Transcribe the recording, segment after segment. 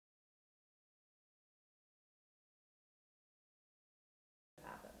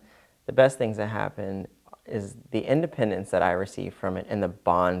the best things that happen is the independence that I receive from it, and the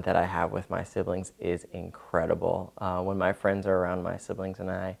bond that I have with my siblings is incredible. When my friends are around my siblings and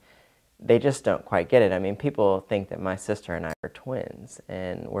I, they just don't quite get it. I mean, people think that my sister and I are twins,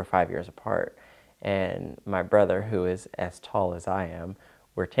 and we're 5 years apart. And my brother, who is as tall as I am,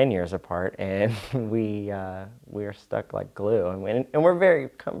 we're 10 years apart, and we are stuck like glue. And we're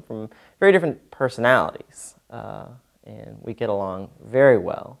come from very different personalities, and we get along very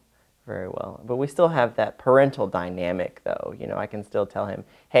well, very well. But we still have that parental dynamic, though. You know, I can still tell him,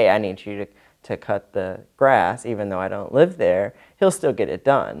 "Hey, I need you to cut the grass," even though I don't live there. He'll still get it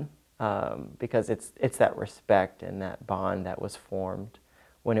done, because it's that respect and that bond that was formed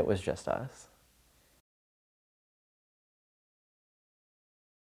when it was just us.